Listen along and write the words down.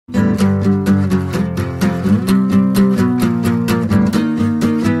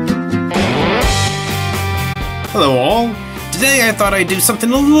Hello all! Today I thought I'd do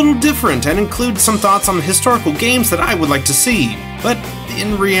something a little different and include some thoughts on historical games that I would like to see, but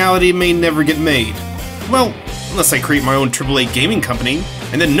in reality may never get made. Well, unless I create my own AAA gaming company,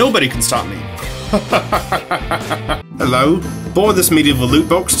 and then nobody can stop me. Hello, board this medieval loot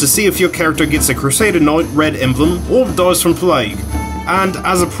box to see if your character gets a Crusader Knight red emblem or dies from plague. And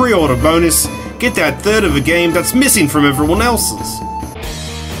as a pre-order bonus, get that third of a game that's missing from everyone else's.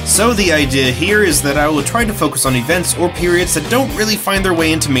 So the idea here is that I will try to focus on events or periods that don't really find their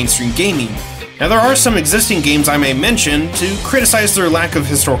way into mainstream gaming. Now there are some existing games I may mention to criticize their lack of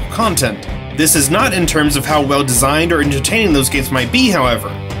historical content. This is not in terms of how well designed or entertaining those games might be, however.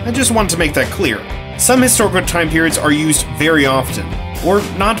 I just want to make that clear. Some historical time periods are used very often, or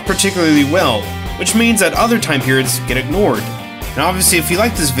not particularly well, which means that other time periods get ignored. And obviously if you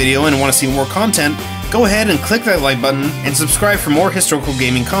like this video and want to see more content, go ahead and click that like button and subscribe for more historical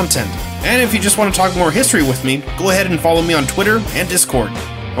gaming content. And if you just want to talk more history with me, go ahead and follow me on Twitter and Discord.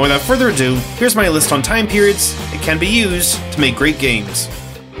 And without further ado, here's my list on time periods that can be used to make great games.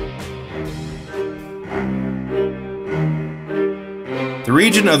 The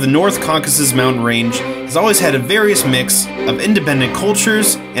region of the North Caucasus mountain range has always had a various mix of independent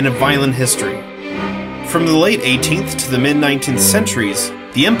cultures and a violent history. From the late 18th to the mid-19th centuries,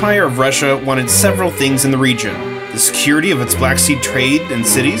 the Empire of Russia wanted several things in the region: the security of its Black Sea trade and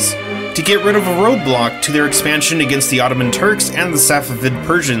cities, to get rid of a roadblock to their expansion against the Ottoman Turks and the Safavid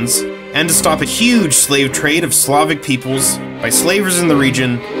Persians, and to stop a huge slave trade of Slavic peoples by slavers in the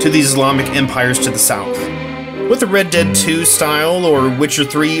region to the Islamic empires to the south. With a Red Dead 2 style or Witcher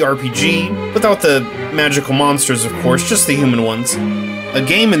 3 RPG, without the magical monsters of course, just the human ones, a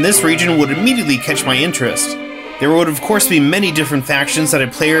game in this region would immediately catch my interest. There would of course be many different factions that a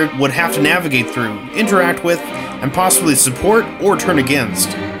player would have to navigate through, interact with, and possibly support or turn against.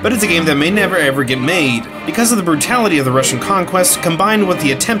 But it's a game that may never ever get made, because of the brutality of the Russian conquest combined with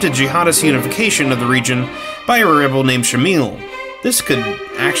the attempted jihadist unification of the region by a rebel named Shamil. This could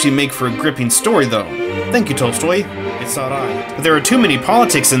actually make for a gripping story though. Thank you, Tolstoy. It's alright. But there are too many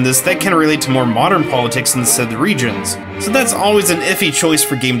politics in this that can relate to more modern politics in the said regions, so that's always an iffy choice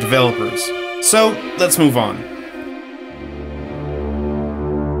for game developers. So, let's move on.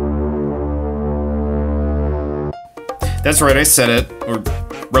 That's right, I said it, or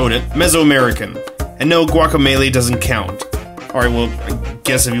wrote it, Mesoamerican. And no, Guacamelee doesn't count. Alright, well, I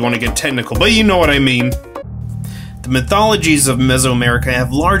guess if you want to get technical, but you know what I mean. The mythologies of Mesoamerica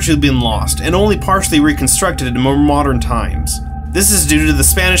have largely been lost, and only partially reconstructed in more modern times. This is due to the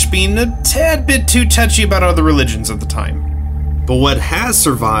Spanish being a tad bit too touchy about other religions at the time. But what has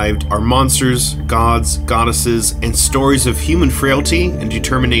survived are monsters, gods, goddesses, and stories of human frailty and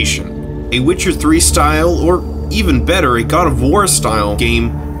determination. A Witcher 3 style, or even better, a God of War style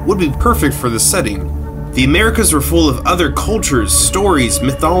game would be perfect for this setting. The Americas were full of other cultures, stories,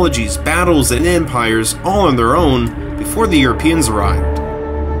 mythologies, battles, and empires all on their own before the Europeans arrived.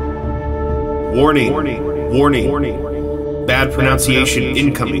 Warning, warning, warning. Bad pronunciation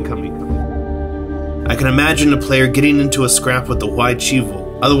incoming. I can imagine a player getting into a scrap with the White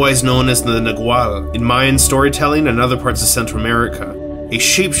Chival, otherwise known as the Nagual, in Mayan storytelling and other parts of Central America. A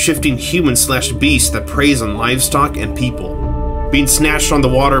shape-shifting human-slash-beast that preys on livestock and people, being snatched on the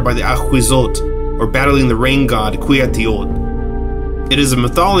water by the Ahuizot, or battling the rain god Cuauhtémoc. It is a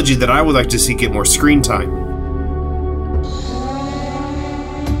mythology that I would like to see get more screen time.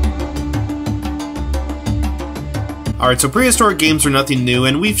 Alright, so prehistoric games are nothing new,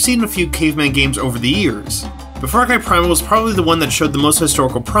 and we've seen a few caveman games over the years. But Far Cry Primal was probably the one that showed the most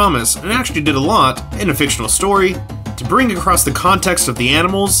historical promise, and actually did a lot, in a fictional story, to bring across the context of the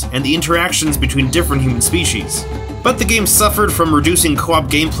animals and the interactions between different human species. But the game suffered from reducing co-op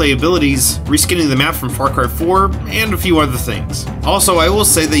gameplay abilities, reskinning the map from Far Cry 4, and a few other things. Also, I will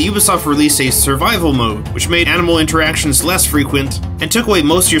say that Ubisoft released a survival mode, which made animal interactions less frequent, and took away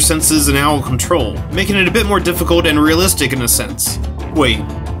most of your senses and owl control, making it a bit more difficult and realistic in a sense. Wait,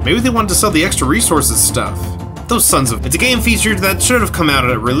 maybe they wanted to sell the extra resources stuff. Those sons of... It's a game feature that should have come out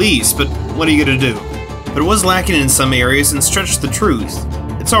at release, but what are you gonna do? But it was lacking in some areas and stretched the truth.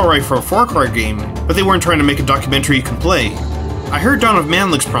 It's alright for a Far Cry game, but they weren't trying to make a documentary you can play. I heard Dawn of Man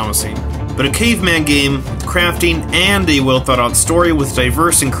looks promising, but a caveman game with crafting and a well thought out story with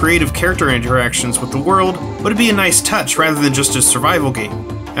diverse and creative character interactions with the world would be a nice touch rather than just a survival game.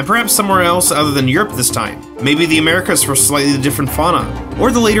 And perhaps somewhere else other than Europe this time. Maybe the Americas for slightly different fauna,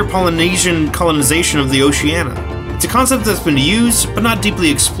 or the later Polynesian colonization of the Oceania. It's a concept that's been used, but not deeply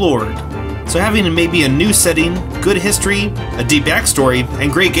explored. So having maybe a new setting, good history, a deep backstory, and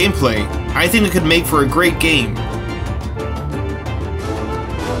great gameplay, I think it could make for a great game.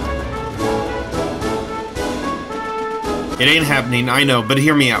 It ain't happening, I know, but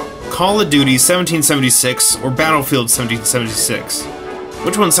hear me out. Call of Duty 1776 or Battlefield 1776.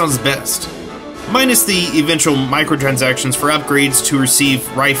 Which one sounds best? Minus the eventual microtransactions for upgrades to receive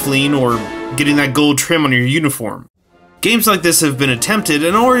rifling or getting that gold trim on your uniform. Games like this have been attempted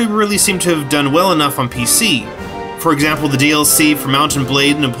and already really seem to have done well enough on PC. For example, the DLC for Mount and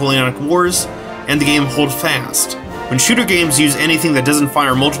Blade Napoleonic Wars, and the game Hold Fast. When shooter games use anything that doesn't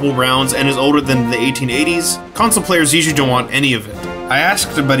fire multiple rounds and is older than the 1880s, console players usually don't want any of it. I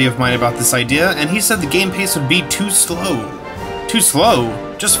asked a buddy of mine about this idea, and he said the game pace would be too slow. Too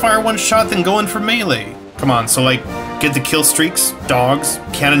slow? Just fire one shot then go in for melee. Come on, so like, get the kill streaks, dogs,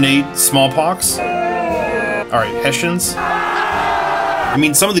 cannonade, smallpox? Alright, Hessians? I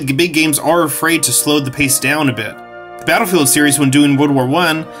mean, some of the big games are afraid to slow the pace down a bit. The Battlefield series, when doing World War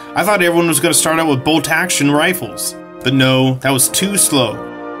I, I thought everyone was going to start out with bolt-action rifles. But no, that was too slow.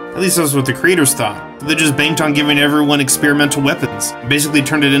 At least that's what the creators thought. They just banked on giving everyone experimental weapons. Basically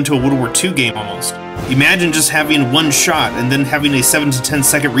turned it into a World War II game almost. Imagine just having one shot and then having a 7 to 10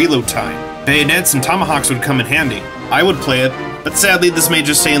 second reload time. Bayonets and tomahawks would come in handy. I would play it, but sadly this may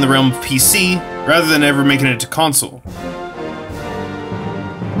just stay in the realm of PC, rather than ever making it to console.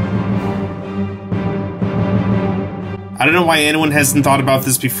 I don't know why anyone hasn't thought about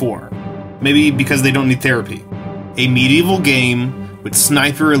this before. Maybe because they don't need therapy. A medieval game with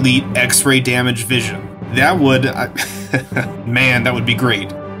Sniper Elite X-ray damage vision. That would... man, that would be great.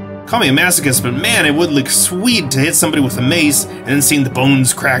 Call me a masochist, but man, it would look sweet to hit somebody with a mace and then seeing the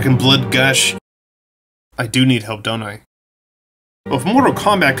bones crack and blood gush. I do need help, don't I? Well, if Mortal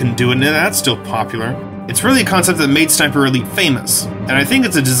Kombat can do it, and that's still popular. It's really a concept that made Sniper Elite famous, and I think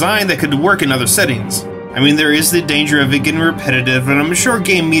it's a design that could work in other settings. I mean, there is the danger of it getting repetitive, and I'm sure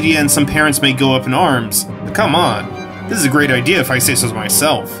game media and some parents may go up in arms, but come on, this is a great idea if I say so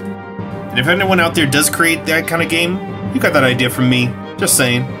myself. And if anyone out there does create that kind of game, you got that idea from me, just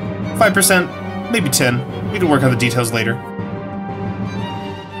saying. 5%, maybe 10, we can work out the details later.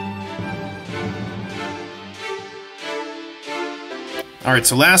 Alright,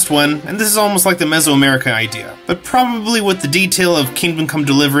 so last one, and this is almost like the Mesoamerica idea, but probably with the detail of Kingdom Come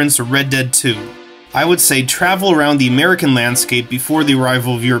Deliverance or Red Dead 2. I would say travel around the American landscape before the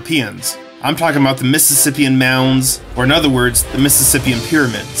arrival of Europeans. I'm talking about the Mississippian mounds, or in other words, the Mississippian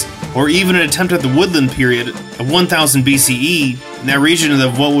pyramids, or even an attempt at the woodland period of 1000 BCE in that region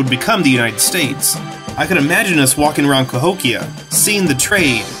of what would become the United States. I could imagine us walking around Cahokia, seeing the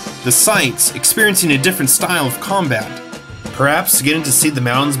trade, the sights, experiencing a different style of combat. Perhaps getting to see the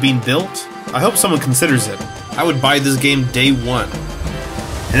mounds being built? I hope someone considers it. I would buy this game day one.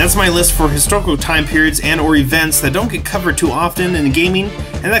 And that's my list for historical time periods and or events that don't get covered too often in gaming,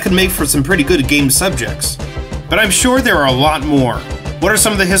 and that could make for some pretty good game subjects. But I'm sure there are a lot more. What are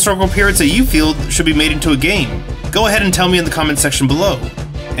some of the historical periods that you feel should be made into a game? Go ahead and tell me in the comment section below.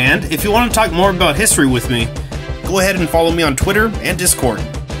 And if you want to talk more about history with me, go ahead and follow me on Twitter and Discord.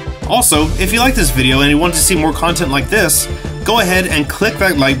 Also, if you like this video and you want to see more content like this, go ahead and click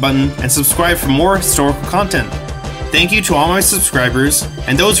that like button and subscribe for more historical content. Thank you to all my subscribers,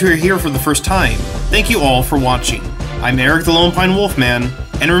 and those who are here for the first time. Thank you all for watching. I'm Eric the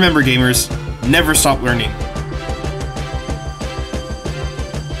LonePineWolfman, and remember gamers, never stop learning.